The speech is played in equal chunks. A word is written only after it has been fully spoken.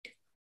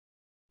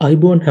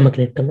අයිබෝන් හැම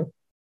කෙනෙක්ටම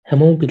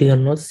හැමෝම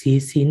පිළිගන්නවා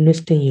CC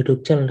Investing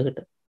YouTube channel එකට.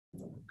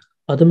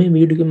 අද මේ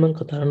වීඩියෝ එකෙන් මම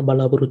කතා කරන්න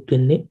බලාපොරොත්තු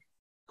වෙන්නේ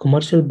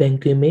කොමර්ෂල්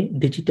බැංකුවේ මේ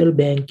ඩිජිටල්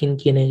බැංකින්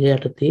කියන එක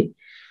යටතේ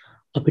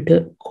අපිට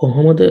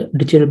කොහොමද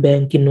ඩිජිටල්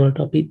බැංකින් වලට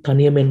අපි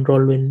තනියම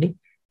එන්රෝල් වෙන්නේ.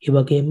 ඒ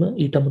වගේම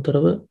ඊට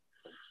අමතරව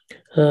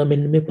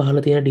මෙන්න මේ පහළ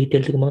තියෙන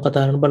ඩීටේල් ටික මම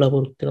කතා කරන්න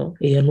බලාපොරොත්තු වෙනවා.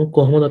 ඒ අනුව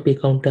කොහොමද අපි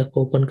account එකක්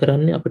open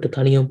කරන්නේ? අපිට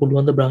තනියම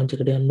පුළුවන් ද branch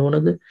එකට යන්න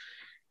ඕනද?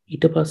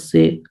 ඊට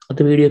පස්සේ අද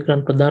වීඩියෝ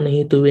කරන්න ප්‍රධාන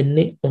හේතුව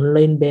වෙන්නේ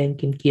ඔන්ලයින්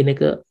බැංකින් කියන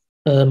එක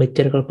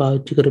මෙච්චර කල්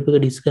පාවිච්චි කරපු එක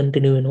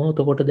ඩිස්කන්ටිනියු වෙනවා.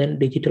 එතකොට දැන්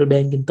ඩිජිටල්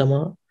බැංකින්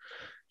තමයි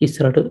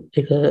ඉස්සරහට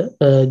ඒක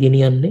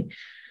ගෙනියන්නේ.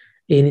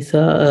 ඒ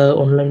නිසා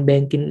ඔන්ලයින්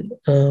බැංකින්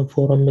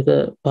ෆෝරම් එක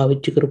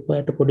පාවිච්චි කරපු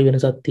අයට පොඩි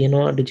වෙනසක්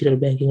තියෙනවා. ඩිජිටල්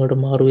බැංකින් වලට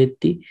මාරු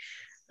වෙද්දී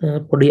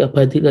පොඩි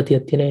අපහසු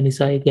ගතියක් තියෙන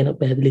නිසා ඒක ගැන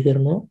පැහැදිලි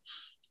කරනවා.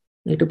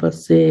 ඊට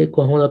පස්සේ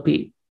කොහොමද අපි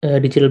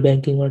ඩිජිටල්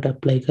බැංකින් වලට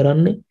ඇප්ලයි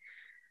කරන්නේ?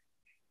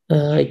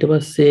 ඊට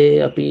පස්සේ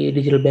අපි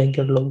ඩිජිටල්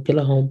බැංකින් එකට ලොග්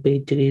කරලා හෝම් පේජ්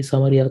එකේ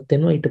සමරියක්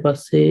දෙනවා. ඊට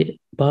පස්සේ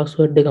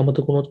පාස්වර්ඩ් එක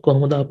අමතක වුණොත්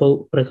කොහොමද ආපහු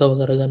රිකවර්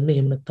කරගන්නේ?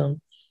 එහෙම නැත්නම්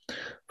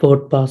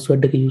ෆෝර්වර්ඩ්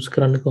පාස්වර්ඩ් එක යූස්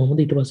කරන්න කොහොමද?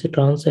 ඊට පස්සේ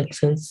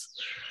ට්‍රාන්සැක්ෂන්ස්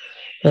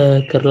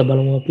කරලා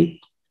බලමු අපි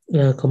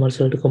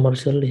කොමර්ෂල් ටු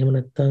කොමර්ෂල් එහෙම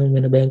නැත්නම්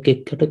වෙන බැංක්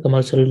එකකට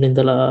කොමර්ෂල්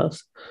ඉඳලා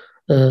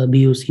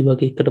BOC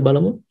වගේ එකට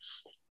බලමු.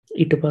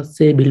 ඊට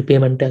පස්සේ බිල්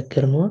පේමන්ට් එකක්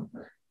කරනවා.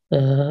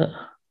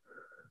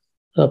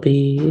 අපි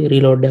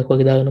රීලෝඩ් එකක්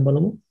වගේ දාගෙන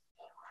බලමු.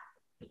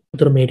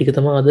 උතර මේ ටික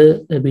තමයි අද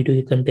වීඩියෝ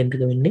එකේ කන්ටෙන්ට්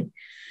එක වෙන්නේ.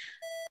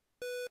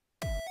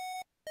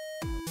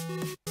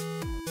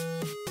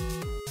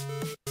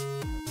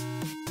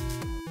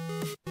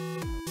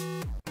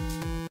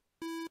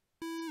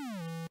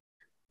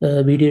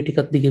 වීඩියෝ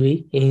ටිකක් දිග වෙයි.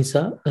 ඒ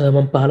නිසා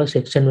මම පහළ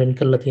සෙක්ෂන් වෙන්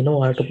කරලා තියෙනවා.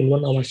 ඔයාලට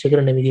පුළුවන් අවශ්‍ය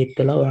කරන නැවිගේට්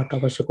කරලා ඔයාලට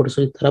අවශ්‍ය කොටස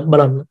විතරක්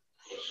බලන්න.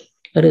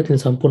 හරි. ඉතින්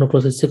සම්පූර්ණ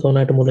process එක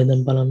ඕනෑමට මුලින්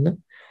ඉඳන් බලන්න.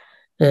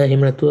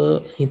 එහෙම නැතුව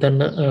හිතන්න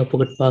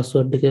pocket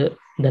password එක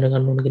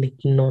දැනගන්න ඕන කෙනෙක්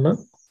ඉන්නවනම්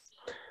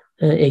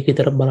ඒක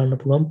විතරක් බලන්න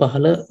පුළුවන්.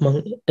 පහළ මම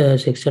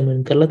සෙක්ෂන්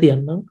වෙන් කරලා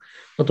තියන්නම්.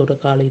 එතකොට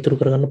කාලය ඉතුරු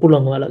කරගන්න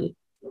පුළුවන් ඔයාලගේ.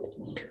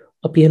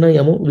 අපි එන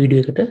යමු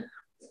වීඩියෝ එකට.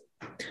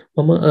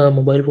 මම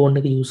මොබයිල් ෆෝන්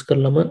එක යූස්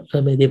කරලම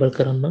මේ දේවල්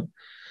කරන්න.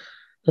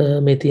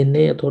 මේ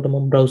තියෙන්නේ එතකොට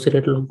මම බ්‍රවුසර්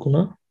එකට ලොග්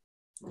වුණා.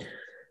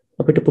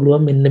 අපිට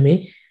පුළුවන් මෙන්න මේ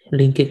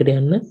ලින්ක් එකට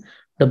යන්න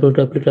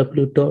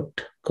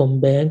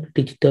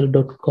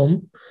www.combankdigital.com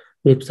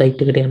වෙබ්සයිට්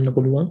එකට යන්න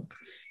පුළුවන්.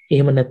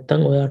 එහෙම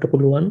නැත්නම් ඔයාට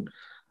පුළුවන්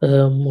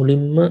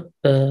මුලින්ම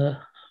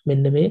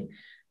මෙන්න මේ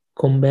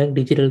ComBank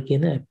Digital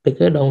කියන app එක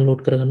download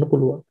කරගන්න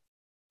පුළුවන්.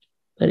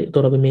 හරි.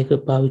 එතකොට අපි මේක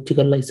පාවිච්චි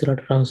කරලා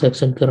ඉස්සරහට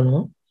transaction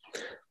කරනවා.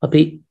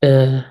 අපි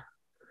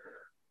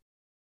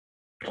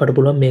ඔයාට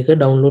පුළුවන් මේක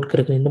download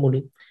කරගෙන ඉන්න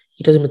මුලින්.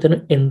 ඊට පස්සේ මෙතන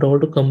enroll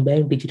to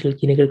ComBank Digital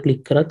කියන එකට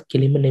ක්ලික් කරත්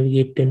කෙලින්ම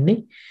navigate වෙන්නේ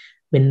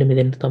මෙන්න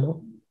මෙතෙන්ට තමයි.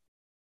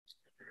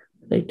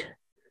 right.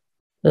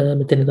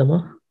 මෙතන තමයි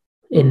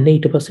එන්නේ.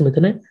 ඊට පස්සේ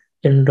මෙතන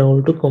enroll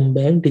to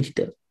ComBank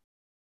Digital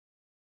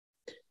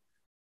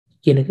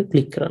කියන එක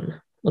ක්ලික් කරන්න.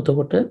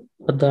 එතකොට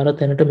අදාළ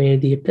තැනට මේ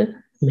විදිහට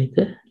මේක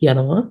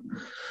යනවා.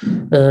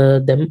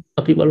 දැන්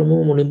අපි බලමු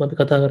මුලින්ම අපි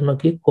කතා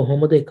කරනවා කියේ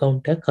කොහොමද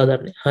account එකක්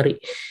හදන්නේ. හරි.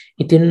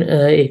 ඉතින්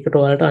ඒකට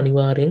ඔයාලට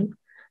අනිවාර්යෙන්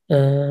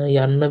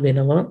යන්න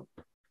වෙනවා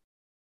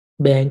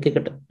බැංක්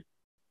එකට.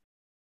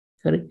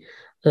 හරි.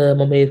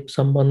 මම මේ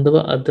සම්බන්ධව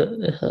අද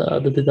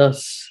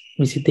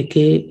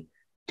 2022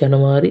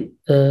 ජනවාරි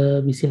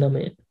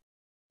 29.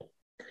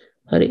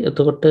 හරි.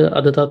 එතකොට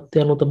අද තත්ත්වය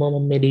අනුව තමයි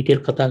මම මේ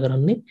ඩීටේල් කතා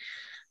කරන්නේ.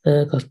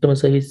 customer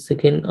service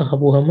එකෙන්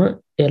අහපුවම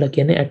එයාලා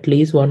කියන්නේ at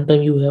least one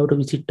time you have to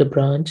visit the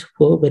branch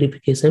for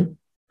verification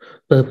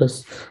purpose.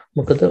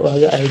 මොකද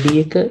ඔයාගේ ID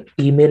එක,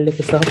 email එක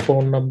සහ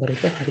phone number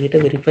එක හරියට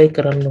verify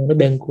කරන්න ඕන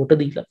බැංකුවට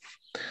දීලා.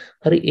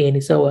 හරි. ඒ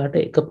නිසා ඔයාට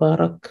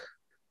එකපාරක්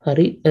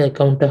හරි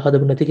account එක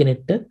හදපු නැති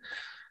කෙනෙක්ට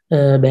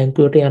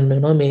බැංකුවට යන්න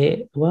වෙනවා.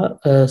 මේවා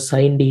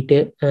sign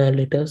detail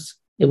letters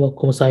ඒවා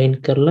ඔක්කොම sign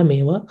කරලා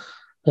මේවා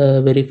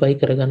verify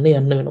කරගන්න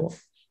යන්න වෙනවා.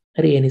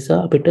 හරි. ඒ නිසා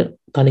අපිට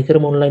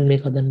තනිකරම online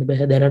මේක හදන්න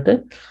බෑ. දැනට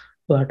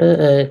ඔයාට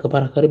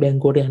එකපාරක් හරි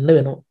බැංකුවට යන්න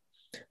වෙනවා.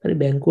 හරි.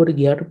 බැංකුවට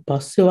ගියාට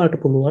පස්සේ ඔයාට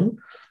පුළුවන්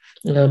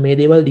මේ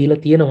දේවල්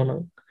දීලා තියෙනවා නම්,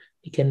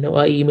 ඒ කියන්නේ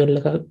ඔයා email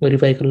එකක්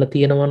verify කරලා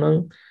තියෙනවා නම්,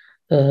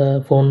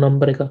 phone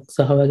number එකක් සහ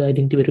ඔයාගේ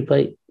identity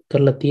verify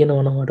කරලා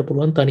තියෙනවා නම් ඔයාට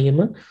පුළුවන් තනියම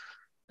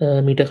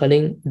මීට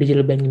කලින්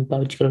digital banking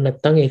පාවිච්චි කරලා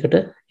නැත්නම් ඒකට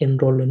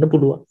enroll වෙන්න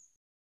පුළුවන්.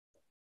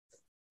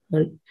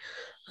 හරි.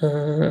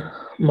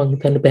 මම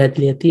හිතන්නේ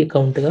පැහැදිලි ඇති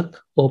account එකක්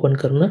open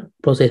කරන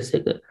process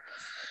එක.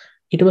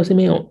 ඊට පස්සේ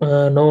මේ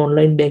no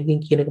online banking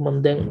කියන එක මම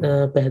දැන්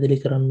පැහැදිලි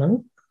කරන්නම්.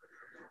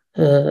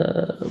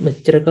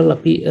 මෙච්චර කල්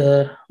අපි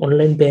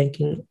online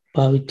banking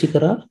පාවිච්චි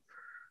කරා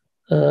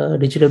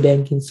digital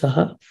banking සහ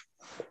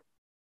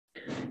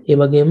ඒ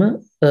වගේම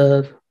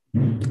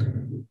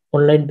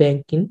online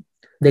banking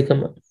දෙකම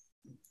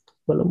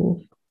බලමු.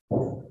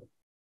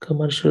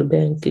 commercial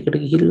bank එකට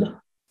ගිහිල්ලා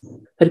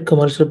හරි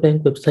commercial bank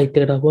website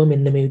එකට ආවම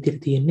මෙන්න මේ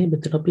විදිහට තියෙන්නේ.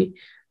 මෙතන අපි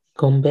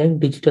ComBank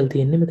Digital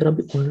තියෙන්නේ. මෙතන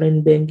අපි online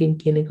banking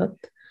කියන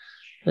එකත්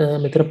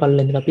මෙතන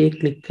පල්ලෙන් අපි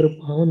ක්ලික්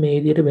කරපුවාම මේ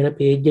විදිහට වෙන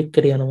page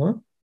එකකට යනවා.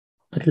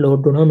 හරි load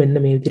වුණා මෙන්න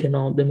මේ විදිහට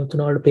එනවා. දැන් මෙතන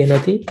වලට පේන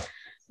ඇති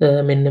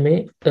මෙන්න මේ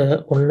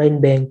online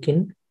banking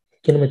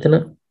කියන මෙතන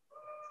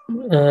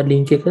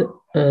ලින්ක් එක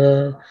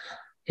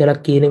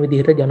එයාලා කියන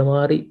විදිහට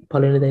ජනවාරි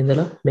 1 වෙනිදා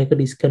ඉඳලා මේක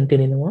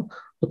ඩිස්කන්ටිනියු වෙනවා.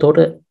 එතකොට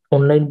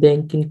ඔන්ලයින්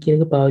බැංකින් කියන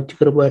එක පාවිච්චි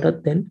කරපු අයටත්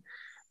දැන්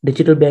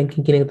ඩිජිටල්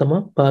බැංකින් කියන එක තමයි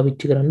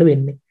පාවිච්චි කරන්න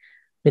වෙන්නේ.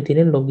 මේ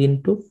තියෙන login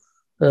to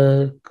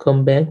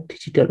ComBank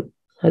digital.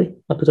 හරි.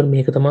 අපි උතන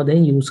මේක තමයි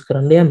දැන් use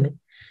කරන්න යන්නේ.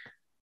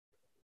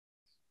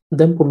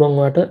 දැන් පුළුවන්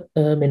වාට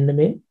මෙන්න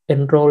මේ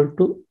enroll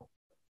to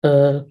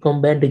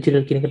ComBank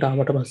digital කියන එකට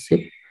ආවට පස්සේ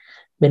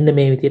මෙන්න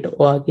මේ විදිහට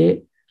ඔයාගේ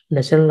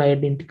national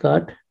identity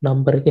card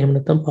number එක එහෙම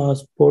නැත්නම්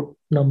passport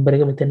number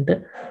එක මෙතෙන්ට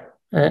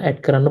add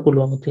කරන්න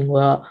පුළුවන්. ඉතින්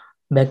ඔයා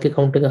bank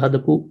account එක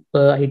හදපු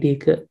ID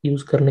එක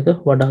use කරන එක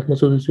වඩාත්ම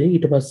සුදුසුයි.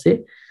 ඊට පස්සේ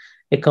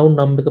account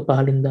number එක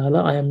පහලින්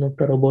දාලා I am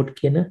not a robot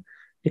කියන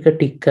එක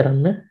ටික්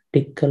කරන්න.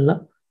 ටික් කරලා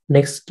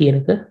next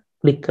කියන එක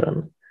click කරන්න.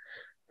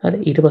 හරි.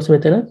 ඊට පස්සේ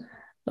මෙතන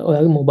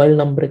ඔයාගේ mobile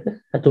number එක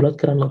ඇතුළත්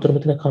කරන්න. උතර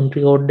මෙතන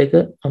country code එක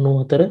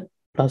 94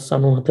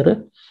 +94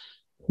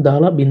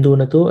 දාලා බිඳුව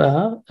නැතුව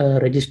ඔයා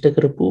register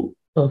කරපු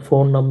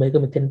phone number එක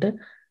මෙතෙන්ට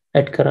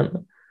add කරන්න.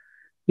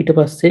 ඊට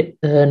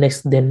පස්සේ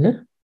next දෙන්න.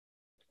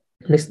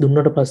 next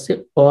දුන්නට පස්සේ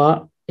ඔයා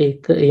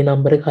ඒක ඒ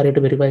number එක හරියට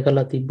verify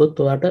කරලා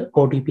තිබ්බොත් ඔයාට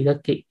OTP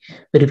එකක් එයි.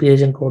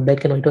 verification code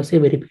එකක් එනවා. ඊට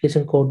පස්සේ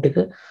verification code එක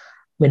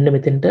මෙන්න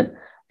මෙතෙන්ට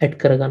add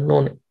කරගන්න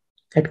ඕනේ.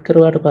 add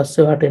කරුවාට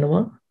පස්සේ ඔයාට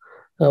එනවා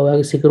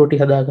ඔයාගේ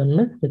security හදාගන්න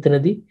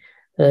මෙතනදී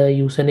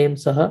username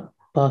සහ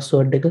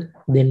password එක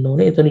දෙන්න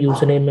ඕනේ. එතන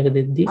username එක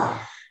දෙද්දී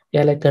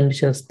එයාලා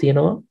conditions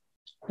තියෙනවා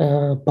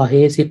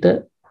 5 සිට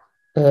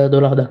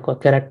 12 දක්වා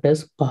characters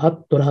 5ත්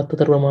 12ත්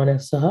අතර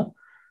ප්‍රමාණයක් සහ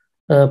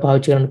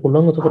පාවිච්චි කරන්න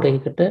පුළුවන්. එතකොට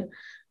ඒකට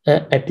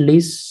at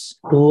least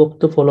two of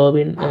the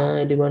following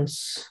elements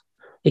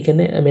ඒ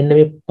කියන්නේ මෙන්න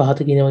මේ පහත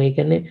කියනවා. ඒ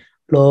කියන්නේ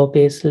lower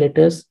case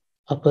letters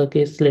upper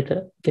case letter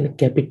කියන්නේ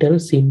capital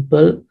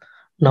simple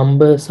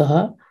number සහ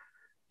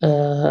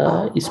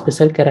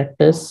ස්පෙෂල්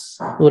කැරක්ටර්ස්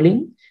වලින්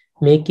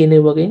මේ කියන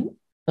වගේ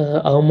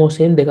අවම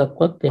වශයෙන්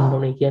දෙකක්වත් එන්න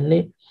ඕනේ.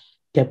 කියන්නේ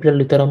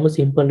කැපිටල් විතරක්ම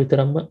සිම්පල්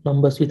විතරක්ම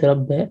නම්බර්ස් විතරක්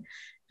බෑ.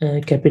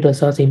 කැපිටල්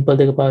සහ සිම්පල්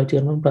දෙක පාවිච්චි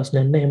කරනවා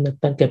ප්‍රශ්නයක් නැහැ. එහෙම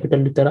නැත්නම්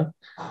කැපිටල් විතරක්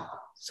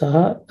සහ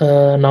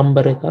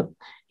නම්බර් එකක්.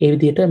 ඒ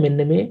විදිහට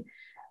මෙන්න මේ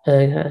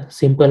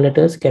simple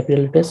letters,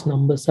 capital letters,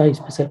 numbers සහ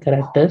ස්පෙෂල්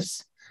කැරක්ටර්ස්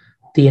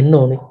තියෙන්න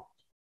ඕනේ.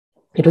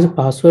 ඊට පස්සේ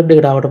password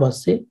එකට ආවට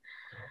පස්සේ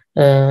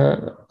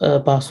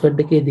පාස්වර්ඩ්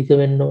එකේ දිග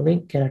වෙන්න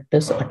ඕනේ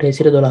කැරක්ටර්ස් 8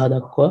 සිට 12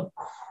 දක්වා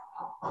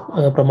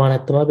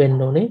ප්‍රමාණයක් තමයි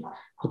වෙන්න ඕනේ.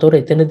 එතකොට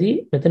එතනදී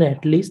මෙතන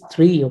at least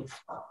 3 of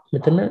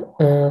මෙතන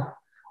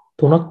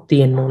තුනක්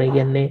තියෙන්න ඕනේ.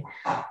 කියන්නේ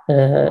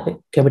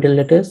capital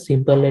letters,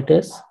 simple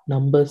letters,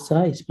 numbers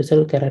සහ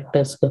special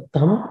characters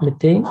ගත්තාම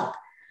මෙතෙන්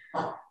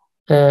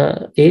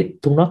ඒ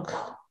තුනක්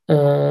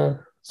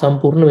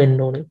සම්පූර්ණ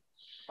වෙන්න ඕනේ.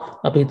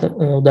 අපි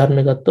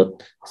උදාහරණ ගත්තොත්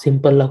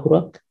simple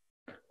ලකුරක්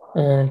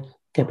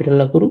capital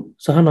ලකුරු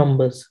සහ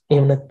numbers.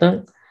 එහෙම නැත්නම්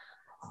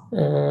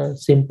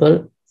simple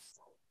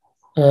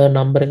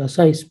number එක සහ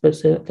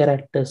special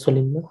characters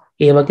වලින්ම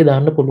ඒ වගේ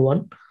දාන්න පුළුවන්.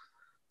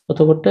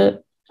 එතකොට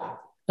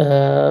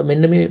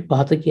මෙන්න මේ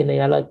පහත කියන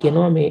යාලා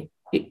කියනවා මේ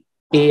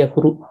ඒ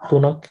අකුරු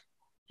තුනක්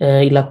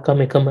ඉලක්කම්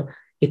එකම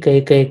 1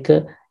 1 1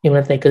 එහෙම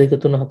නැත්නම් 1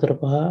 2 3 4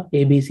 5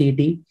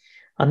 ABCD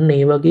අන්න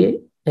ඒ වගේ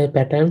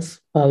patterns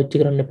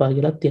පාවිච්චි කරන්න එපා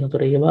කියලා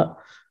තියෙනතොර ඒවා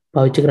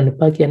පාවිච්චි කරන්න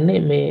එපා කියන්නේ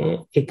මේ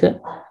එක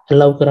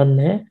allow කරන්නේ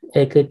නැහැ.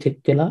 ඒක check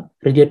වෙලා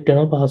reject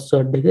වෙනවා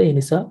password එක. ඒ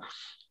නිසා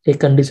ඒ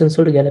conditions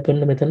වලට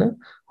ගැලපෙන්න මෙතන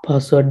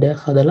password එක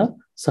හදලා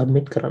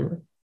submit කරන්න.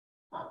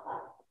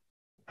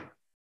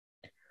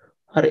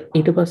 හරි.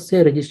 ඊට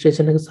පස්සේ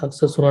registration එක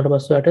success වුණාට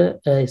පස්සේ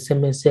ඔයාලට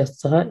SMS එකක්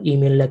සහ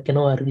email එකක්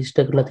එනවා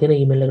register කරලා තියෙන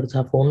email එකට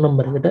සහ phone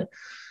number එකට.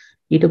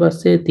 ඊට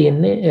පස්සේ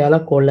තියෙන්නේ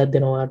එයාලා call එකක්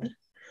දෙනවා ඔයාලට.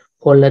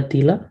 call එකක්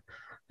දීලා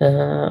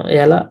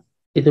එයාලා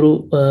ඉතුරු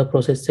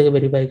process එක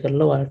verify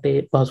කරලා ඔයාලට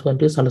ඒ password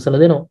ටික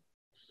සලසලා දෙනවා.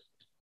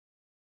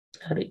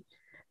 හරි.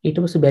 ඊට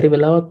පස්සේ බැරි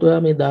වෙලාවත් ඔයා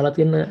මේ දාලා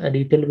තියෙන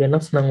detail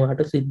වෙනස් නම්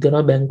ඔයාලට සිද්ධ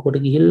වෙනවා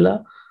බැංකුවට ගිහිල්ලා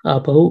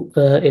ආපහු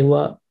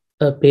ඒවා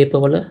paper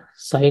වල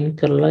sign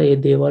කරලා ඒ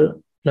දේවල්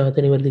නැවත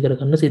නිවැරදි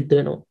කරගන්න සිද්ධ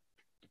වෙනවා.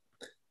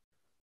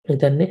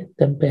 හිතන්නේ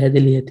දැන්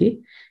පැහැදිලි ඇති.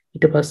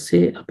 ඊට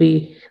පස්සේ අපි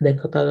දැන්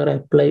කතා කරා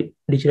apply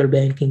digital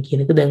banking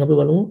කියන එක. දැන් අපි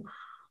බලමු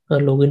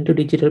login to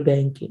digital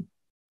banking.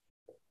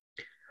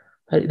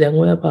 හරි. දැන්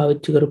ඔයා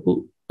පාවිච්චි කරපු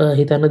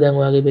හිතන්න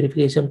දැන් ඔයාගේ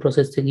verification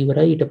process එක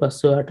ඉවරයි. ඊට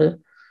පස්සේ ඔයාට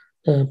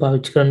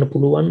පාවිච්චි කරන්න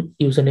පුළුවන්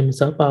username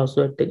සහ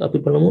password එක. අපි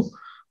බලමු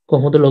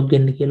කොහොමද log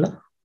වෙන්නේ කියලා.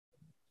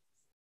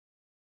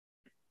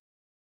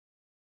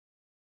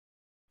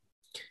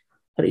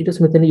 හරි. ඊට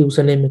පස්සේ මෙතන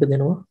username එක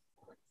දෙනවා.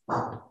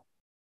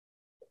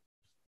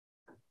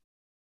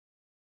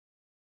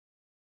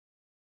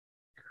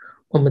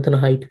 මම මෙතන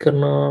hide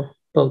කරනවා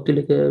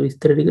පෞද්ගලික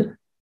විස්තර ටික.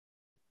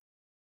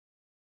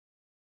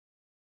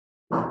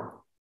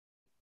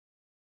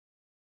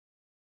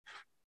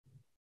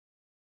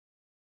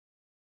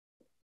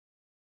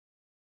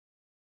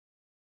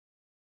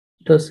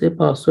 ඊට පස්සේ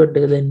password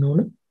එක දෙන්න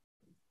ඕනේ.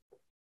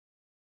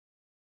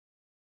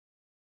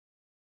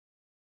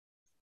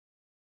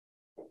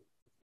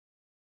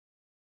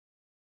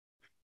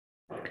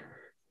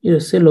 ඊට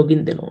පස්සේ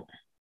login දෙනවා.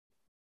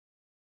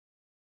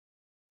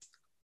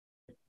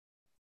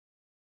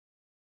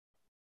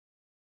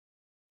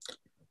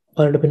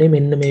 ඔයාලට පෙනේ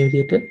මෙන්න මේ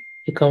විදිහට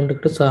account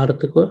එකට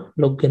සාර්ථකව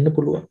log වෙන්න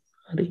පුළුවන්.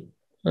 හරි.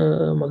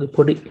 මගේ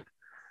පොඩි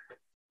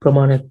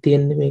ප්‍රමාණයක්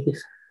තියෙන්නේ මේකේ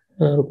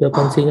රුපියල්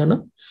 500 ගණන්.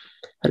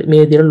 හරි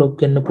මේ විදිහට log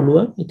වෙන්න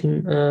පුළුවන්. ඉතින්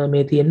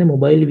මේ තියෙන්නේ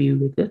mobile view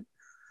එක.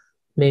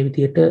 මේ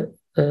විදිහට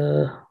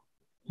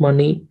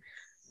money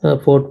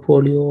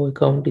portfolio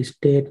account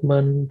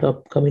statement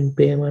upcoming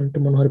payment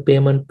මොන හරි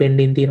payment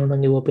pending තියෙනවා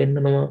නම් ඒව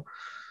පෙන්නනවා.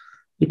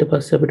 ඊට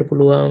පස්සේ අපිට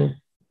පුළුවන්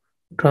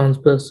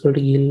transfers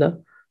වලට ගිහිල්ලා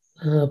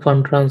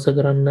fund transfer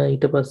කරන්න.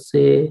 ඊට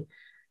පස්සේ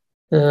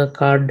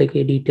කාඩ්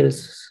එකේ details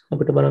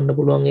අපිට බලන්න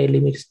පුළුවන්. ඒ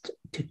limits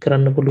check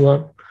කරන්න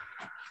පුළුවන්.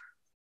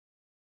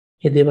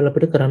 මේ දේවල්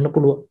අපිට කරන්න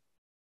පුළුවන්.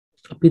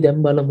 අපි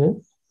දැන් බලමු.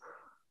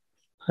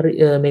 හරි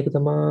මේක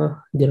තමයි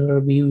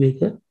general view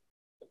එක.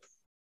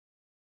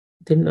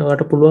 ඉතින්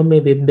ඔයාලට පුළුවන්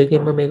මේ වෙබ්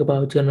එකෙන්ම මේක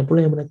පාවිච්චි කරන්න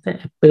පුළුවන්. එහෙම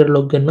නැත්නම් app එකට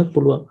log වෙන්නත්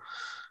පුළුවන්.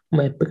 මම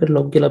app එකට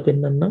log වෙලා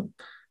පෙන්නන්නම්.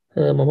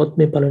 මමත්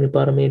මේ පළවෙනි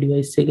පාර මේ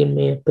device එකෙන්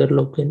මේ app එකට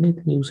log වෙන්නේ.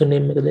 ඉතින් user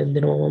name එක දැන්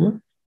දෙනවා මම.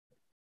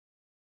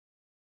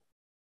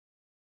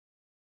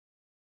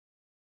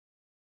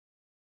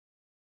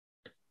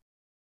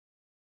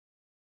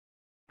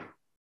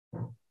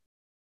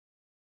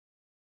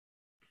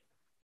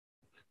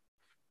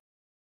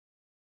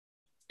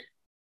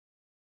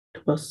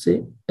 ඊට පස්සේ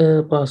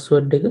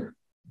password එක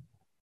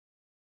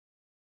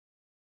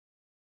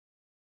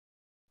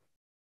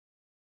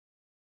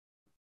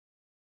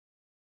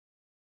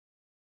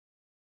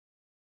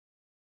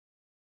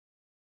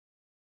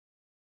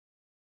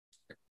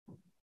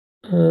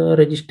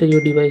register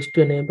your device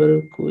to enable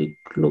quick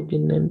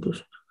login and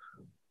push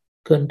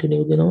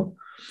continue දෙනවා.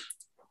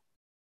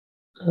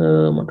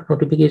 මට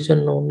notification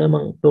ඕනේ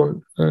නැහැ. මම don't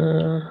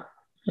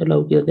allow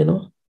කියලා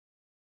දෙනවා.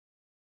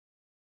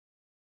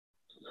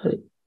 හරි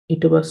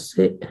ඊට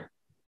පස්සේ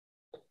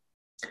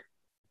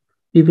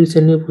we will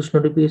send you push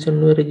notification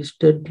to a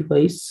registered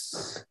device.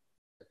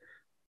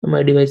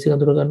 my device එක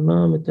අඳුර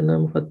ගන්නවා. මෙතන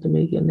මොකද්ද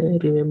මේ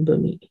කියන්නේ remember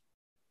me.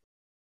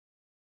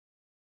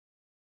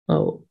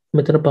 ඔව්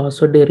මෙතන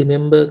password එක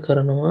remember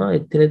කරනවා.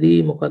 එතනදී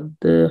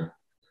මොකද්ද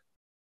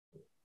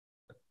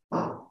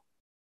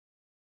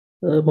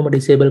මම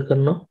disable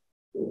කරනවා.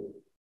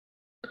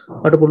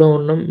 ඔයාලට පුළුවන්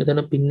ඕනම්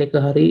මෙතන pin එක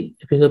හරි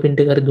fingerprint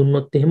එක හරි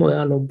දුන්නොත් එහෙම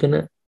ඔයා log වෙන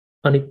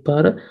අනිත්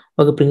පාර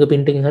වගේ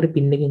fingerprint එකෙන් හරි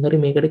pin එකෙන් හරි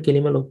මේකට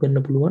කෙලිම log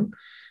වෙන්න පුළුවන්.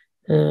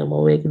 මම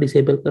මේක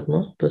disable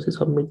කරනවා. ඊට පස්සේ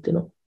submit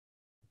දෙනවා.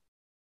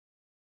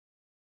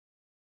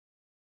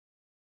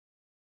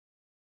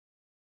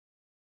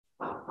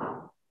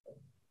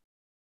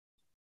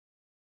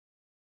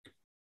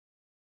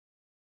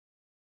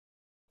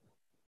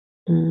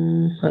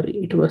 හරි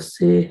ඊට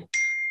පස්සේ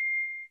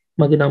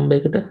මගේ නම්බර්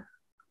එකට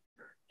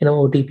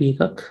එනවා OTP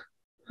එකක්.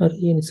 හරි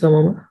ඒ නිසා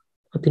මම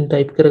අතින්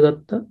type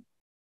කරගත්තා.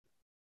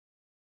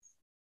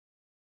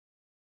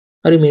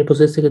 හරි මේ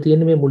process එක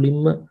තියෙන්නේ මේ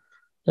මුලින්ම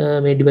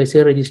මේ device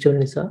එක register වෙන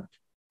නිසා.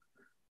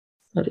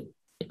 හරි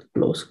ඒක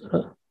close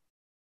කරා.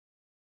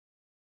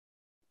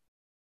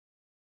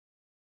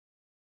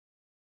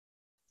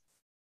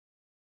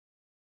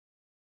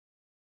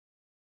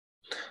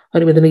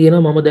 හරි මෙතන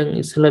කියනවා මම දැන්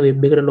ඉස්සෙල්ලා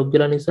වෙබ් එකට log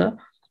වෙලා නිසා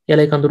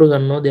එයාලා ඒක අඳුර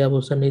ගන්නවා. there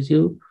was an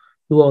issue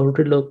you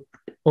already logged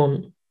on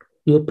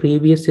your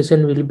previous session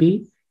will be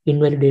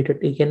invalidated.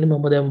 ඒ කියන්නේ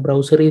මම දැන්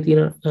browser එකේ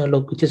තියෙන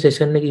log වෙච්ච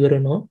session එක ඉවර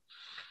වෙනවා.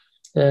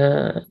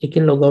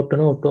 එකෙන් log out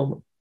වෙනවා ඔටෝම.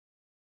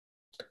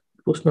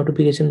 push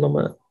notification මම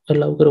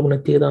allow කරමු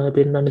නැති එක තමයි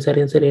පෙන්නන්නේ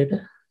සැරෙන් සැරේට.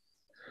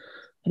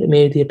 හරි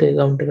මේ විදිහට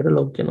account එකට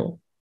log වෙනවා.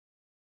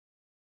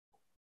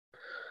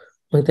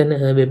 මම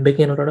හිතන්නේ වෙබ්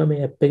එකේ යනකොට වඩා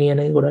මේ app එකේ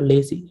යන එක ගොඩක්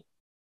ලේසි.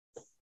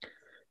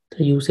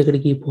 use එකට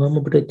ගිහපුවම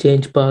අපිට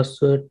change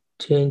password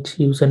change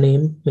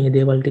username මේ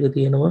දේවල් ටික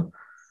තියෙනවා.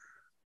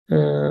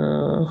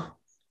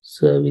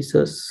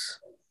 services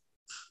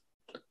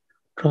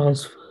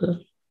transfer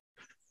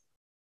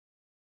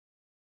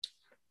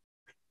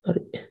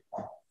හරි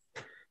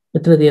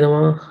මෙතන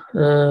තියෙනවා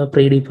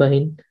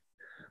predefine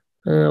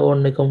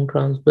on account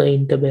transfer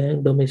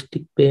interbank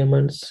domestic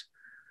payments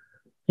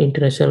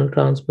international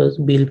transfers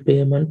bill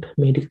payment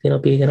මේ ටික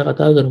තියෙනවා. අපි ඒ ගැන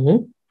කතා කරමු.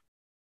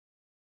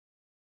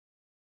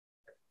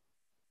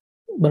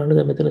 බලන්න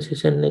දැන් මෙතන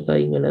session එක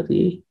අයින් වෙලා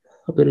තියෙයි.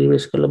 අපි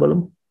refresh කරලා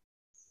බලමු.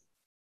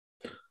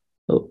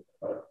 ඔව්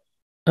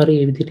හරි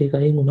ඒ විදිහට එක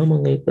අයින් වුණා.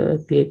 මම ඒක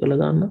clear කරලා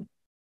දාන්න.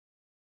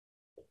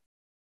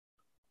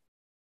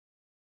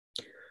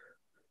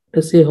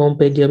 ඊටසේ home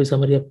page එක අපි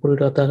summary එක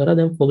පොඩ්ඩක් කතා කරා.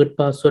 දැන් forget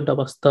password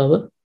අවස්ථාව.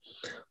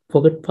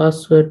 forget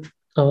password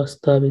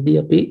අවස්ථාවේදී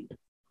අපි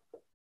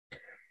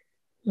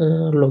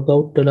log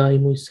out වෙලා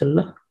ඉමු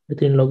ඉස්සෙල්ලා.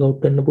 මෙතනින් log out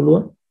වෙන්න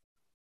පුළුවන්.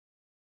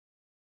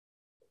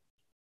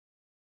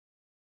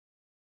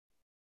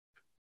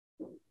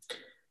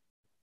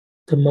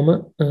 දැන් මම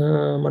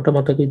මට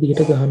මතක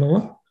විදිහට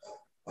ගහනවා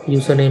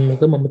username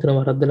එක. මම මෙතන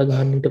වරද්දලා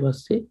ගහන්න. ඊට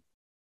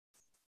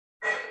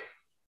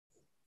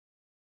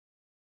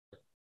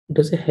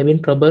පස්සේ having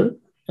trouble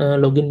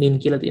logging in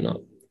කියලා තියෙනවා.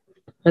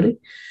 හරි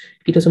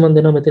ඊට පස්සේ මම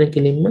දෙනවා මෙතන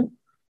කෙලින්ම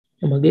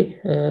මගේ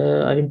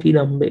identity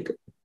number එක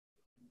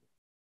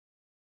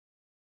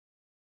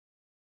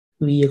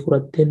V එක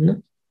උරත් දෙන්න.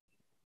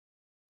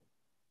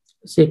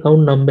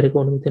 account number එක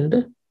ඕන මෙතනට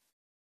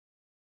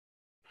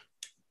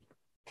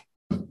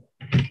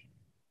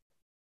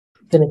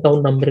එතන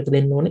account number එක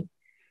දෙන්න ඕනේ.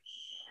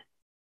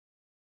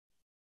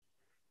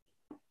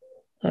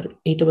 හරි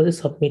ඊට පස්සේ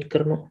submit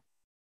කරනවා.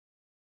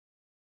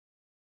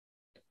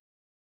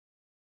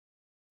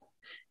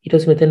 ඊට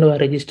පස්සේ මෙතන ඔය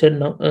registered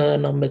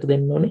number එක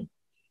දෙන්න ඕනේ.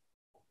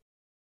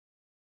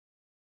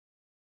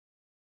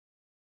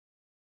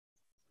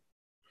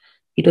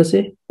 ඊට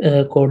පස්සේ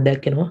code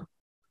එකක් එනවා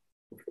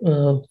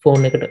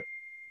phone එකට.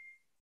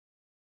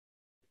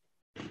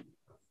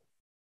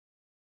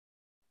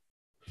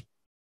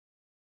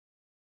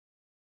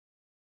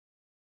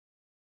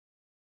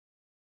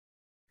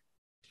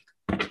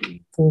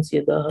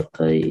 තුන්සිය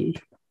 17යි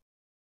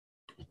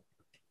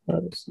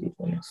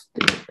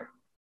 453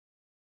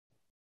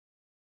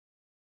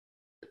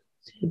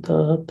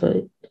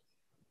 17යි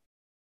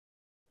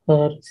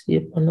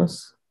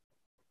 450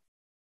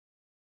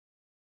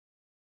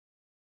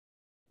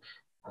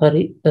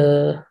 හරි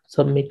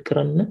සබ්මිට්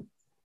කරන්න.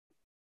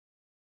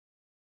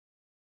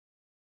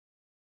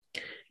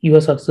 you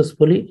are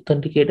successfully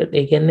authenticated.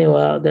 ඒ කියන්නේ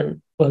ඔයා දැන්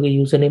ඔයාගේ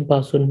username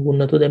password මුකුත්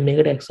නැතුව දැන්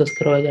මේකට access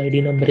කරා ඔයාගේ ID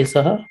number එක සහ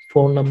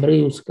phone number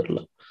එක use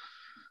කරලා.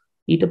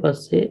 ඊට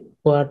පස්සේ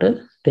ඔයාට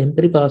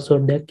temporary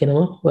password එකක්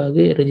එනවා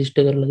ඔයාගේ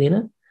register කරලා තියෙන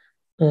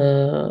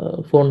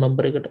phone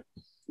number එකට.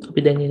 අපි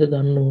දැන් ඒක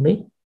ගන්න ඕනේ.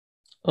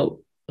 ඔව්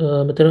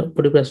මෙතන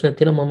පොඩි ප්‍රශ්නයක්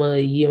තියෙනවා. මම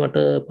ඊයේ මට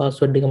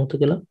password එක මතක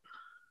කියලා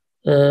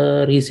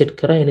රීසෙට්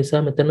කරා. ඒ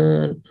නිසා මෙතන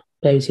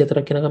පැය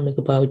 24ක් යනකම් මේක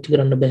පාවිච්චි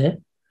කරන්න බෑ.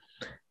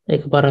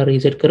 ඒක පාර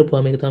රීසෙට්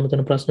කරපුවා මේක තමයි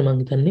මෙතන ප්‍රශ්නේ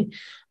මං හිතන්නේ.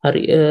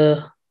 හරි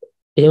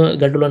එහෙම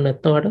ගැටලුවක්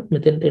නැත්නම් වට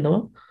මෙතෙන්ට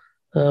එනවා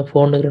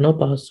ෆෝන් එකට එනවා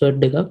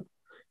පාස්වර්ඩ් එකක්.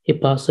 ඒ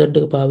පාස්වර්ඩ්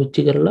එක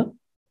පාවිච්චි කරලා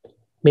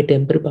මේ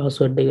ටෙම්පරරි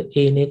පාස්වර්ඩ් එක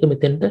එන එක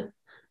මෙතෙන්ට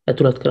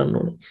ඇතුළත් කරන්න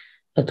ඕනේ.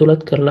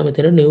 ඇතුළත් කරලා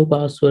මෙතන new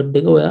password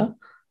එක ඔයා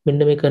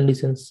මෙන්න මේ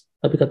conditions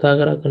අපි කතා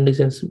කරා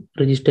conditions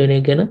register වෙන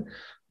එක ගැන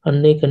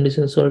අන්නේ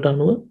conditions වලට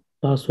අනුව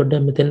password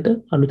එක මෙතෙන්ට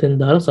අලුතෙන්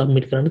දාලා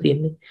submit කරන්න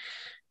තියෙන්නේ.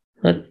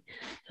 හරි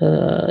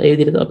ඒ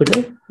විදිහට අපිට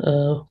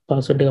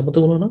password එක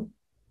අමතක වුණා නම්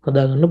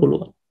හදාගන්න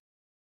පුළුවන්.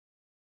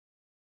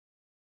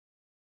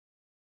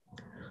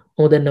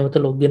 මම දැන් නැවත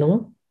log වෙනවා.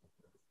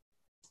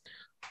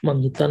 මම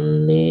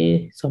හිතන්නේ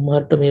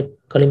සමහරට මේ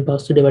කලින්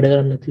password එක වැඩ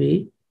කරන්නේ නැති වෙයි.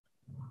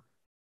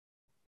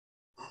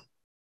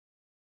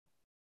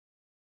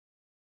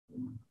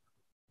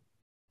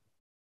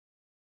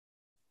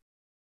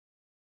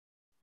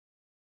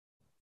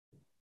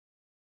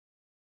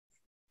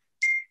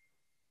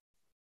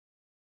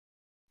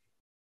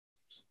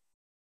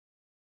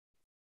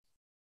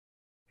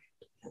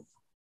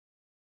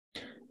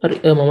 හරි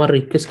මම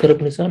රික්වෙස්ට්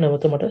කරපු නිසා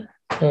නැවත මට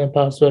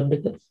පාස්වර්ඩ්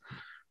එක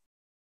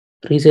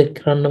රීසෙට්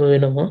කරන්නම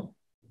වෙනවා.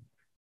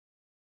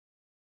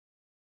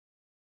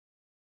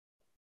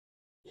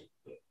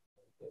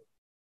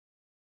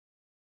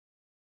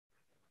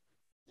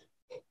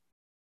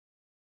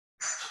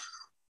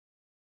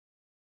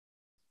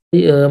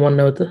 මම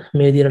නැවත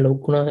මේ විදිහට ලොග්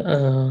වුණා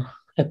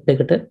ඇප්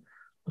එකට.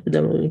 අපි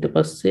දැන් ඊට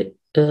පස්සේ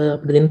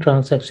අපිට දෙන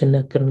ට්‍රාන්සැක්ෂන්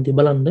එකක් කරන්න ඉතින්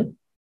බලන්න.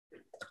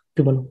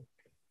 අපි බලමු.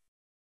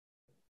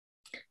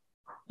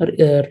 හරි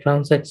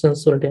transactions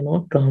වලට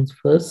යනවා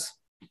transfers.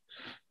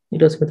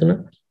 ඊට පස්සේ මෙතන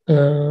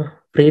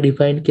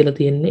predefine කියලා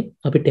තියෙන්නේ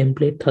අපි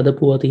template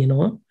හදපුවා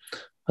තියෙනවා.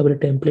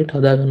 අපිට template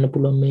හදා ගන්න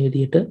පුළුවන් මේ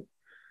විදිහට.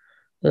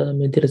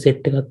 මේ විදිහට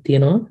set එකක්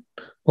තියෙනවා.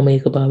 මම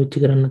ඒක පාවිච්චි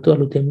කරන්නේ නැතුව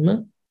අලුතෙන්ම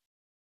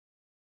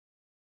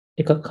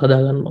එකක්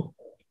හදා ගන්නවා.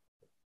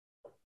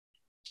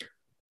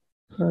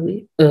 හරි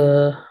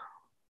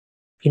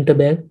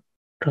interbank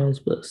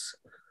transfers.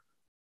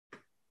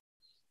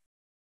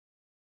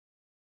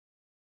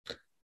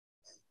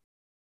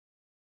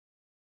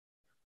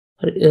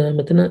 හරි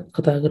මෙතන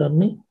කතා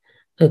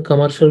කරන්නේ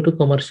commercial to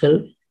commercial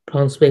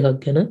transfer එකක්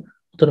ගැන.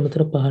 උතන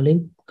මෙතන පහලින්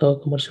තව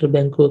commercial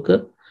බැංකුවක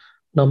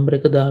number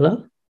එක දාලා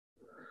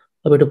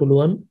අපිට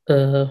පුළුවන්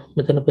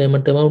මෙතන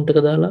payment amount එක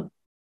දාලා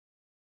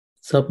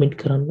submit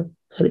කරන්න.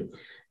 හරි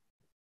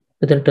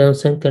මෙතන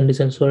terms and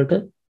conditions වලට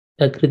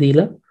agree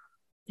දීලා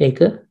ඒක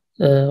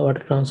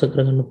ඔයාලට transfer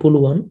කරගන්න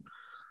පුළුවන්.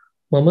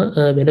 මම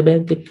වෙන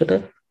බැංක් එකකට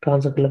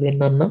transfer කරලා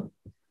වෙන්නන්න.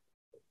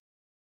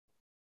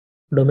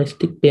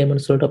 domestic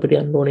payments වලට අපිට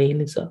යන්න ඕනේ ඒ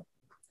නිසා.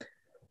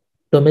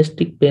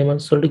 domestic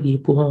payments වලට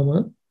ගිහපුවාම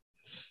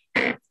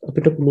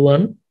අපිට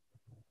පුළුවන්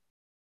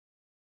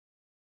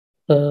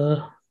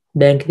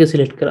බැංක් එක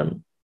select කරන්න.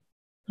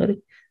 හරි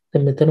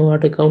දැන් මෙතන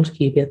ඔයාලට accounts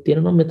කීපයක්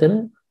තියෙනවා. මෙතන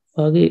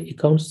ඔයාගේ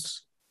accounts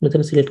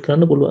මෙතන select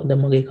කරන්න පුළුවන්.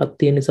 දැන් මගේ එකක්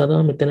තියෙන නිසා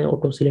තමයි මෙතන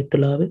auto select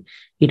වෙලා ආවේ.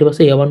 ඊට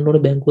පස්සේ යවන්න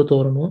ඕනේ බැංකුව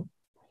තෝරනවා.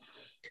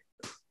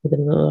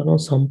 මෙතන දානවා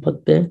සම්පත්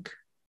බැංක්.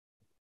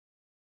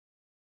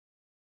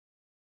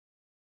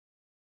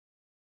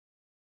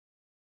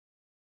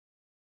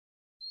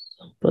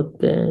 සම්පත්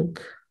බැංක්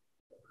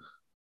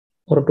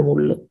මොරටු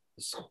මුල්ල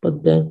සම්පත්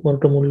බැංක්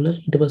මොරටු මුල්ල.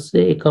 ඊට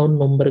පස්සේ account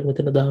number එක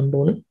මෙතන දාන්න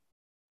ඕනේ.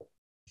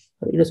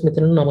 ඊට පස්සේ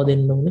මෙතන නම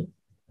දෙන්න ඕනේ.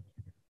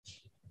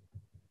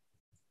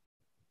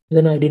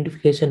 මෙතන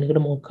identification එකට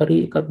මොකක් හරි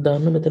එකක්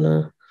දාන්න. මෙතන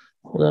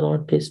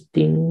උදාහරණ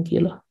testing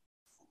කියලා.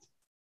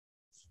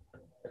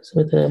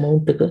 මෙතන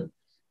amount එක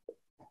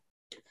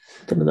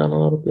මෙතන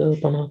දානවා රුපියල්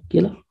 50ක්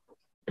කියලා.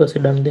 ඊට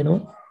පස්සේ done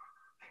දෙනවා.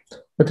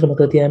 මෙතන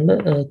මතක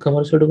තියාගන්න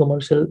commercial to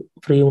commercial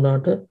free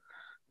වුණාට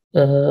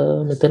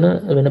මෙතන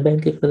වෙන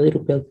බැංක් එකකදී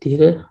රුපියල්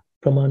 30ක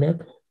ප්‍රමාණයක්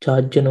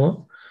charge වෙනවා.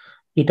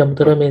 ඊට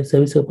අමතරව මේ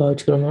සර්විස් එක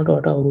පාවිච්චි කරනකොට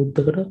වට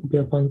අවුරුද්දකට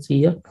රුපියල්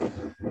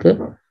 500ක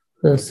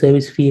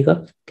සර්විස් ෆී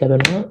එකක්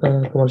කැපෙනවා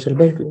commercial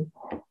bank එකෙන්.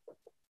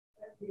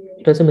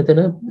 ඊට පස්සේ මෙතන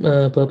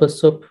purpose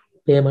of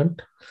payment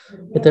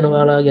මෙතන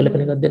ඔයාලා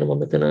ගැලපෙන එකක් දෙනවා.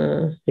 මෙතන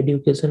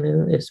education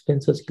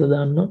expenses කියලා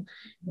දාන්නවා.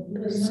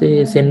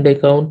 send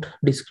account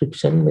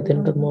description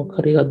මෙතනට මොකක්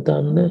හරි එකක්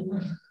දාන්න.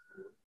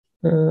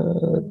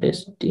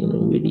 testing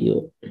video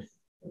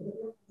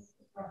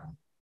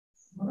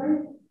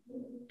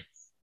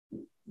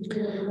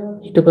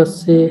ඊට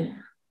පස්සේ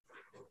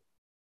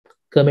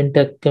කමෙන්ට්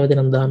එකක් කැමති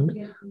නම් දාන්න.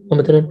 මම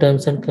මෙතන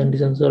terms and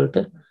conditions වලට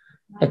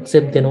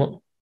accept දෙනවා.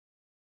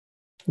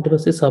 ඊට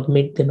පස්සේ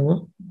submit දෙනවා.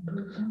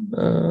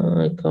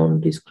 account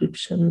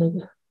description එක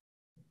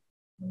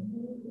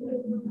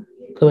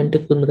කමෙන්ට්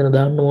එකක් මෙතන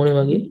දාන්න ඕනේ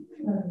වගේ.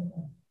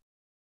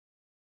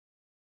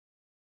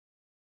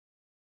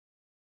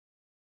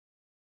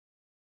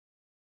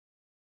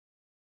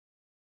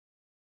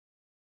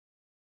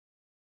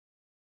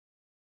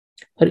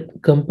 හරි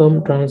confirm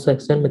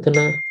transaction මෙතන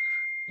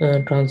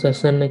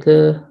transaction එක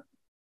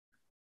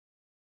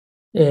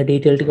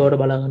detail ටික වල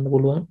බලා ගන්න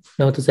පුළුවන්.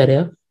 නැවත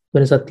සැරයක්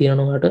වෙනසක්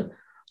තියෙනවා ඔයාලට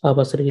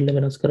ආපස්සට ගිහිල්ලා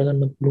වෙනස්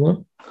කරගන්න පුළුවන්.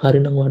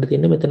 හරිනම් ඔයාලට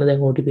තියෙන්නේ මෙතන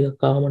දැන් OTP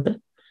එකක් ආවමට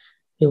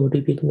ඒ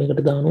OTP එක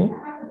මේකට දානවා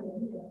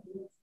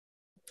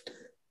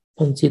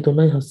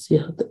 503යි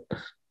 707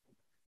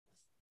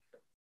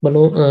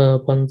 බලමු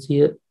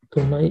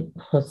 503යි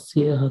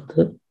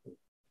 707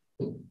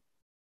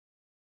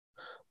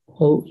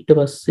 ඔව් ඊට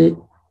පස්සේ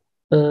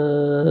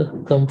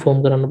කන්ෆර්ම්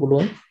කරන්න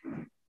පුළුවන්.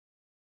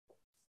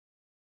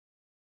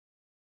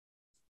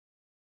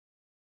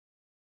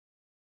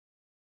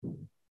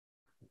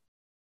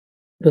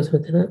 ඊට පස්සේ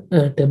මෙතන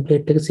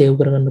ටෙම්ප්ලේට් එක සේව්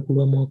කරගන්න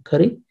පුළුවන් මොකක්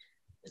හරි.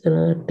 මෙතන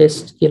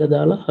ටෙස්ට් කියලා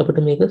දාලා අපිට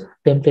මේක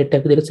ටෙම්ප්ලේට්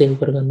එකක් විදිහට සේව්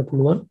කරගන්න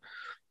පුළුවන්.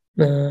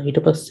 ඊට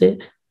පස්සේ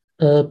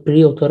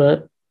ප්‍රී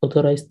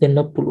ඔතොරයිස් දෙන්න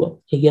පුළුවන්.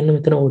 ඒ කියන්නේ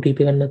මෙතන OTP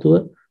එකක් නැතුව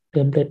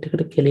ටෙම්ප්ලේට්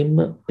එකට කෙලින්ම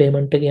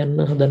පේමන්ට් එක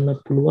යන්න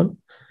හදන්න පුළුවන්.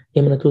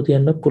 එහෙම නැතුව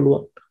තියන්න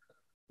පුළුවන්.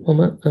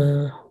 මම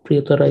ප්‍රී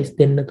ඔතොරයිස්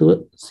දෙන්න නැතුව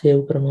සේව්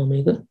කරනවා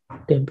මේක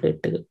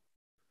ටෙම්ප්ලේට් එක.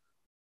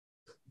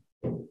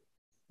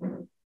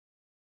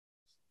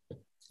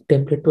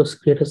 template was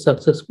created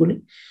successfully.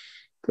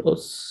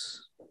 Close.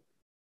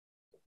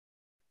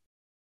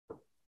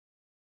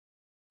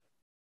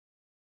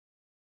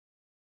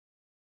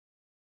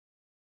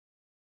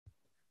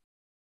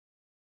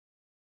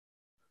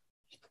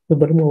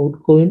 බලමු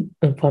outgoing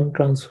fund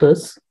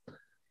transfers.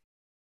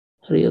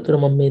 හරි අතන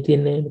මම මේ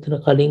තියන්නේ මෙතන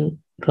කලින්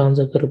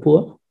ට්‍රාන්ස්ෆර්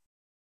කරපුවා.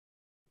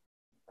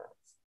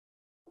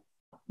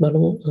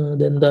 බලමු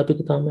දැන් දාපික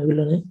තාම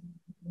ඇවිල්ලා නැහැ.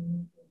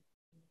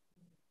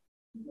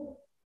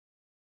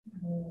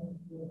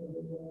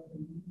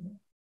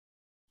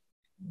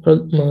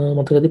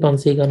 මතකද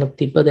 500 ගණක්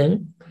තිබ්බ දැන්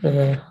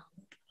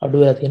අඩු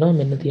වෙලා තියෙනවා.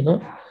 මෙන්න තියෙනවා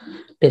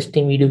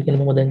ටෙස්ටිං වීඩියෝ කියන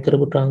මම දැන්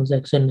කරපු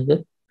ට්‍රාන්සැක්ෂන් එක.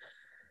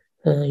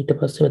 ඊට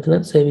පස්සේ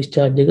මෙතන සර්විස්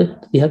charge එක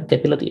 30ක්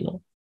කැපිලා තියෙනවා.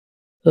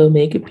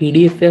 මේකේ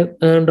PDF එක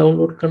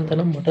ඩවුන්ලෝඩ් කරන්න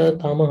තරම් මට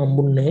තාම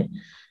හම්බුන්නේ නැහැ.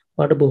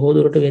 මට බොහෝ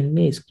දුරට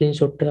වෙන්නේ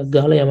ස්ක්‍රීන්ෂොට් එකක්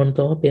ගහලා යවන්න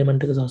තමයි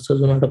පේමන්ට් එක සක්සස්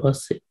වුණාට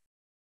පස්සේ.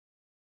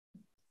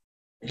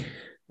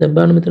 දැන්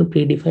බලන්න මෙතන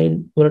Predefine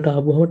වලට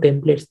ආවම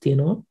ටෙම්ප්ලේට්ස්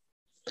තියෙනවා.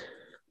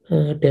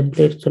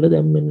 ටෙම්ප්ලේට්ස් වල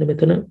දැන් මෙන්න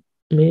මෙතන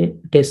මේ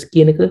ටෙස්ට්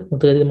කියන එක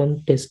මතකද මම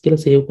ටෙස්ට්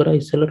කියලා සේව් කරා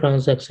ඉස්සෙල්ලා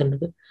ට්‍රාන්සැක්ෂන්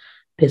එක.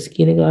 ටෙස්ට්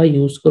කියන එක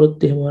යූස්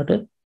කරොත් එහෙම වට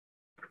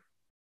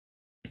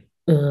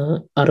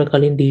අර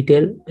කලින්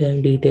ඩීටේල් බැංක්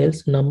ඩීටේල්ස්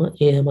නම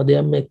ඒ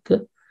හැමදේම එක්ක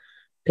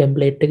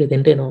ටෙම්ප්ලේට් එක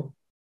දෙන්න එනවා.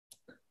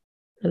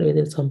 අර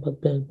විදිහට සම්පත්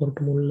බැංක් පොරට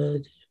මුල්ල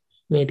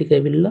මේ ටික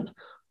ඇවිල්ලා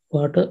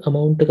ඔයාට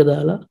amount එක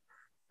දාලා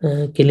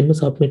කෙලින්ම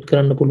සබ්මිට්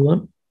කරන්න පුළුවන්.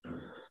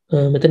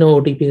 මෙතන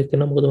OTP එක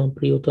එනවා මොකද මම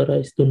ප්‍රී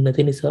ඔතොරයිස් දුන්නේ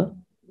නැති නිසා.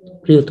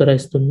 ප්‍රී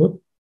ඔතොරයිස් දුන්නොත්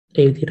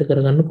ඒ විදිහට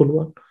කරගන්න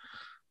පුළුවන්.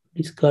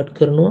 ඩිස්කාඩ්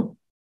කරනවා.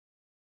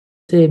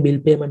 ඒ බිල්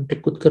පේමන්ට්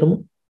එකකුත් කරමු.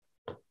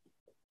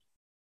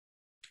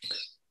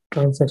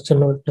 transaction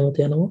වලට නැවත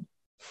යනවා.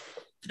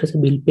 ඊට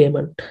පස්සේ bill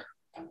payment.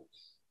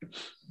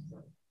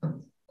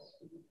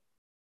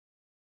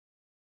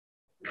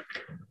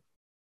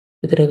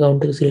 මෙතන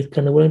account එක select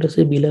කරන්න පුළුවන්. ඊට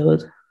පස්සේ bill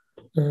එක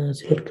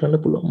select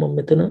කරන්න පුළුවන්. මම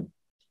මෙතන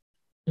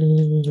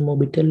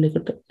mobitel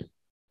එකට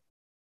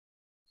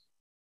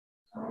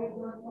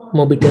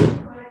mobitel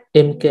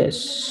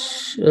mcash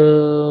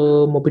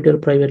mobitel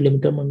private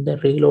limited මම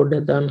දැන් reload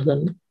එක දාන්න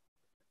හදන්නේ.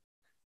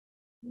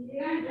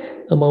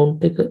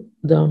 amount එක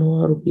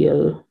දානවා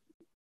රුපියල්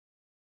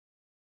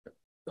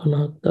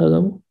 50ක්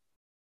දාගමු.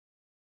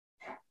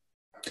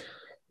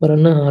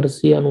 බලන්න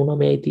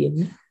 499යි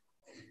තියෙන්නේ.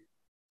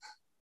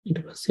 ඊට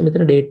පස්සේ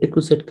මෙතන date එක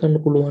set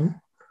කරන්න පුළුවන්.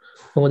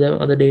 මම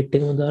දැන් අද date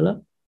එකම දාලා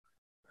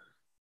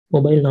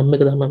mobile number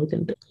එක දානවා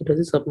මෙතනට. ඊට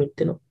පස්සේ submit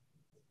වෙනවා.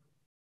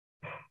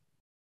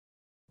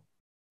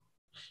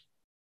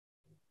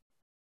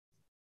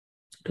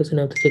 ඊට පස්සේ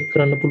නැවත check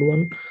කරන්න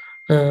පුළුවන්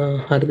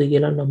හරිද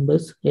කියලා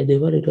numbers ඒ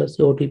දේවල්. ඊට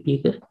පස්සේ OTP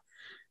එක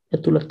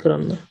ඇතුළත්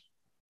කරන්න.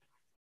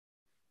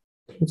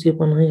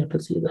 350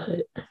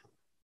 810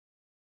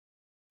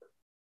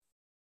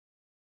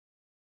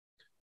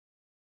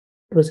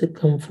 ඊට පස්සේ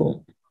confirm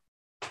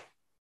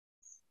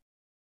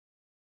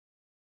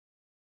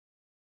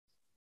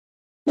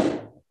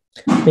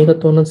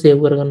මේකත් ඕන සේව්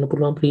කරගන්න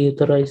පුළුවන්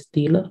ප්‍රියතරයිස්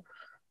දීලා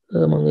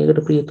මම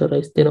ඒකට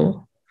ප්‍රියතරයිස් දෙනවා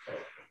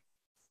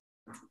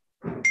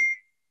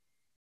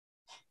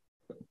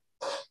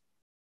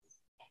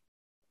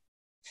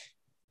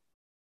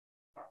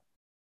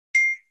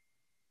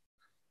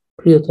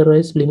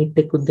ප්‍රියතරයිස් ලිමිට්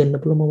එකකුත් දෙන්න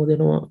පුළුවන් මම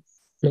දෙනවා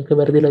මේක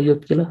වැරදිලා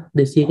ගියොත් කියලා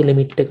 200ක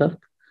ලිමිට් එකක්.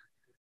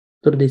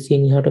 ඒතර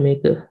 200න් එහාට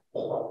මේක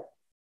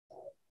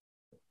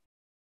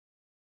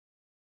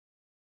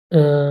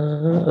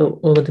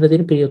ඔතන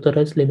තියෙන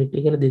ප්‍රියතරයිස් ලිමිට්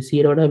එක කියන්නේ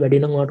 200ට වඩා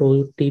වැඩි නම් ඔයාලට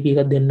OTP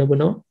එකක් දෙන්න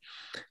වෙනවා.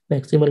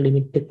 මැක්සිමම්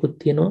ලිමිට් එකකුත්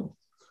තියෙනවා.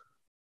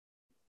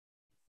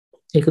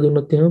 ඒක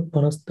දුන්නොත් එහෙම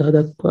 50000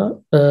 දක්වා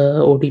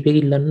OTP එක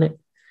ඉල්ලන්නේ නැහැ.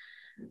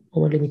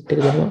 ඔම ලිමිට් එක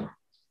දෙනවා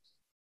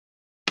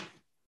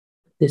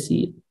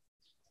 200.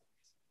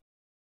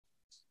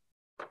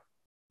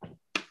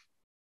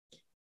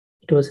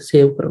 ඊට පස්සේ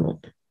සේව් කරනවා.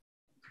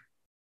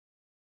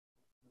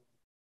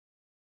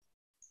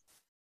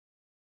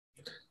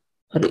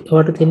 හරි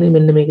ඔයාලට තියෙන්නේ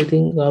මෙන්න මේක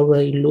ඉතින් කවුරු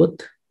ඉල්ලුවොත්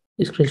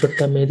ස්ක්‍රීන්ෂොට්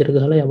එකක් මේ විදිහට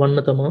ගහලා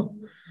යවන්න තමයි.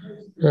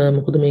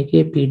 මොකද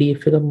මේකේ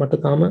PDF එකක්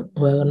මට තාම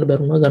හොයාගන්න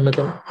බැරුණා ගන්න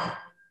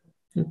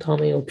තමයි. තාම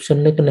මේ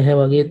ඔප්ෂන් එක නැහැ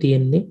වගේ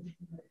තියෙන්නේ.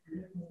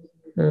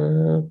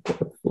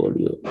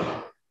 පෝර්ට්ෆෝලියෝ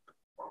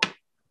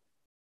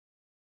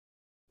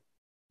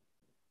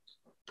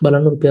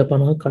බලන්න රුපියල්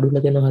 50ක්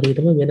අඩුලා දෙන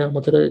හරියටම වෙන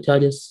අමතර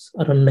charges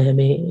අරන් නැහැ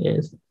මේ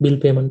bill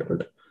payment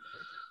වලට.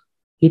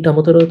 ඊට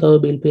අමතරව තව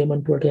bill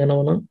payment වලට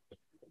යනවා නම්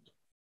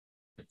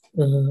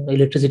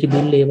electricity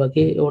bill ඒ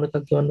වගේ ඕන එකක්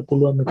ගෙවන්න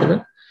පුළුවන් මෙතන.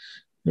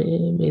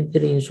 මේ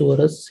විතර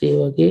insurance ඒ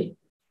වගේ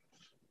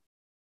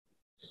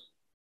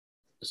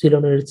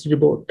Ceylon electricity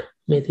board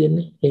මේ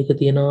තියෙන්නේ. ඒක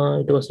තියෙනවා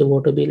ඊට පස්සේ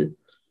water bill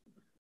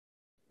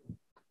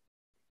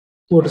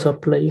water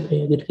supply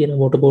මේ විදිහට තියෙන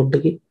water board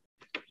එකේ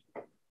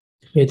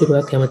මේ විදිහට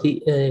ඔයා කැමති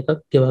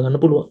එකක් ගෙවා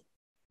ගන්න පුළුවන්.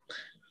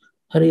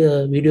 හරි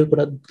වීඩියෝ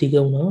ගොඩක් දිග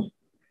වුණා.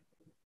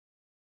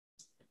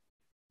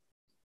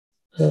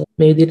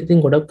 මේ විදිහට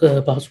ඉතින් ගොඩක්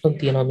පහසුකම්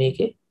තියෙනවා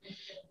මේකේ.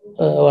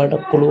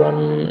 ඔයාලට පුළුවන්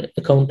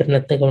account එක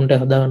නැත්නම් account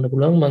එක හදාගන්න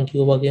පුළුවන්. මම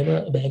කිව්වා වගේම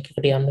බැංක්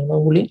එකට යන්න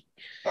වෙනවා මුලින්.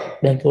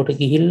 බැංක් එකට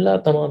ගිහිල්ලා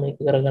තමයි මේක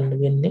කරගන්න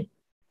වෙන්නේ.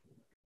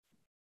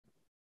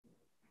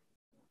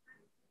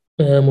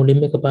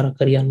 මුලින්ම එකපාරක්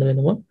හරි යන්න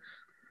වෙනවා.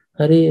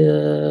 හරි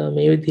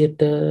මේ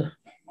විදිහට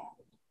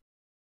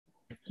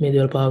මේ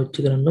දේවල් පාවිච්චි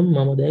කරන්න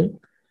මම දැන්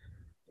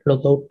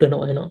log out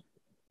වෙනවා එනවා.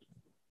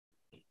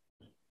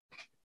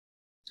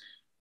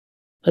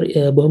 හරි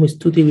බොහොම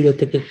ස්තුතියි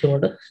වීඩියෝත් එක්ක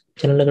එක්කමට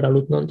channel එකට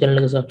අලුත් නම් channel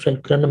එක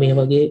subscribe කරන්න. මේ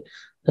වගේ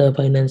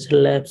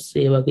financial apps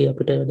ඒ වගේ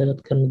අපිට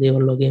වැදගත් කරන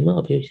දේවල් වගේම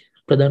අපි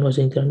ප්‍රධාන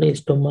වශයෙන් කරන්නේ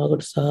stock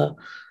market සහ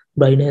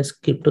Binance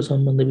crypto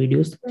සම්බන්ධ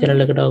වීඩියෝස්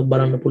channel එකට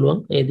බලන්න පුළුවන්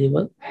ඒ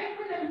දේවල්.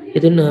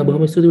 ඉතින්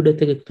බොහොම ස්තුතියි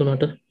වීඩියෝත් එක්ක එක්ක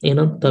උනාට.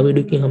 එහෙනම් තව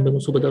වීඩියෝකින් හම්බෙමු.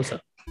 සුබ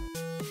දවසක්.